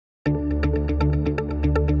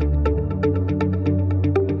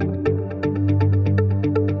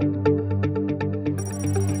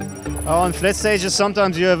On flat stages,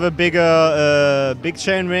 sometimes you have a big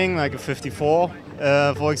chain ring, like a 54,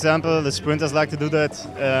 for example. The sprinters like to do that.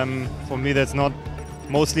 For me, that's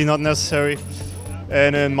mostly not necessary.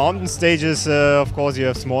 And in mountain stages, of course, you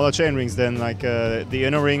have smaller chain rings. Then, like the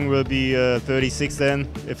inner ring will be 36. Then,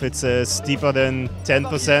 if it's steeper than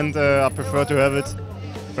 10%, I prefer to have it.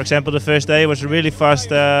 For example, the first day was a really fast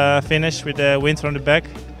finish with the wind from the back.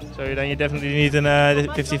 So then you definitely need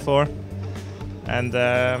a 54. And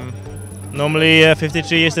normally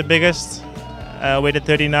 53 is the biggest, with the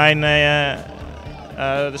 39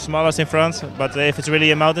 the smallest in front. But if it's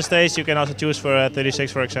really a mountain stage, you can also choose for 36,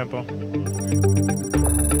 for example.